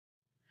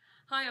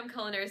Hi, I'm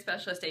culinary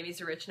specialist Amy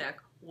Zarichnek.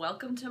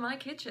 Welcome to my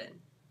kitchen.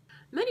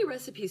 Many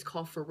recipes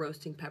call for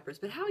roasting peppers,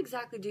 but how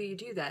exactly do you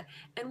do that?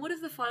 And what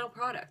is the final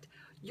product?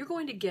 You're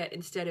going to get,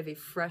 instead of a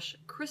fresh,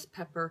 crisp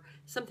pepper,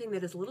 something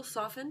that is a little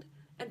softened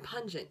and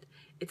pungent.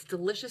 It's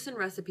delicious in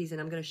recipes,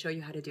 and I'm going to show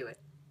you how to do it.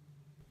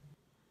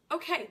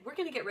 Okay, we're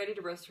going to get ready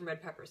to roast some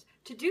red peppers.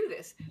 To do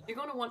this, you're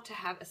going to want to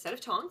have a set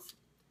of tongs.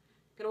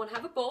 You're going to want to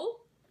have a bowl,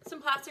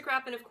 some plastic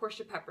wrap, and of course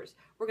your peppers.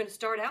 We're going to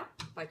start out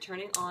by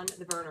turning on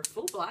the burner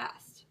full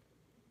blast.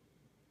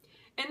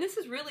 And this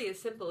is really as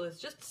simple as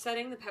just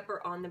setting the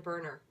pepper on the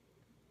burner.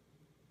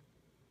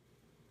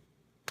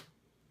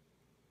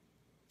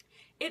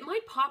 It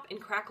might pop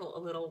and crackle a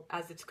little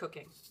as it's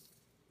cooking.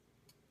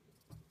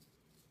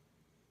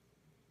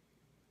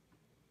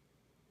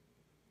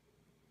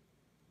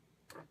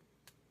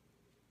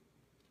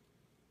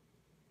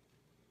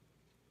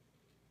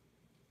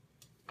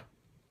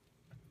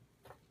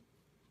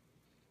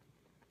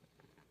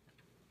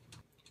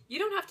 You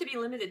don't have to be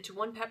limited to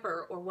one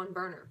pepper or one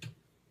burner.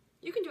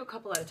 You can do a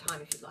couple at a time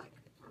if you'd like.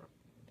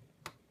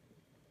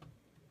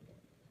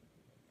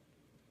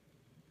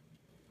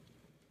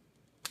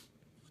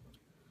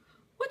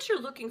 What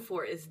you're looking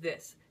for is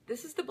this.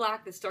 This is the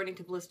black that's starting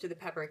to blister the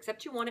pepper,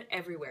 except you want it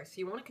everywhere. So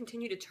you want to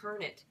continue to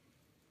turn it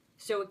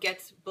so it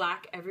gets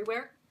black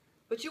everywhere,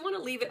 but you want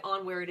to leave it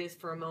on where it is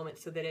for a moment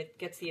so that it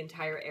gets the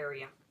entire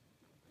area.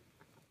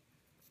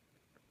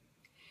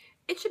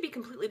 It should be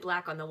completely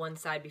black on the one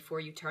side before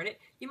you turn it.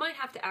 You might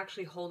have to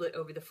actually hold it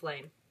over the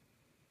flame.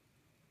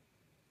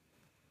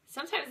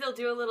 Sometimes they'll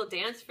do a little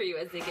dance for you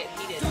as they get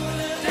heated.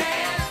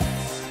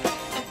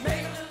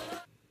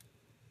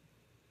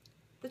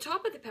 The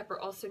top of the pepper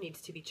also needs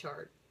to be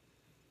charred.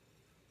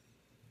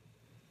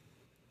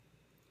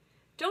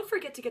 Don't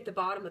forget to get the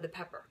bottom of the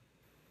pepper.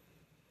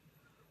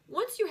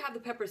 Once you have the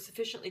peppers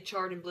sufficiently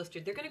charred and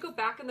blistered, they're going to go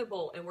back in the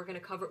bowl and we're going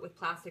to cover it with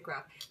plastic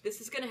wrap.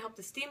 This is going to help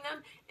to steam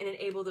them and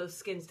enable those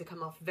skins to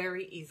come off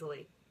very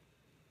easily.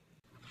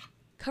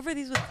 Cover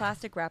these with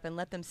plastic wrap and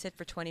let them sit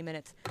for 20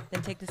 minutes.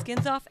 Then take the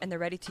skins off and they're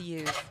ready to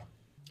use.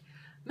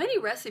 Many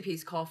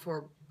recipes call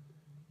for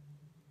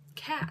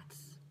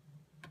cats.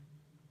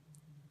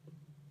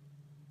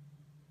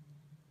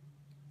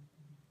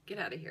 Get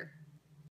out of here.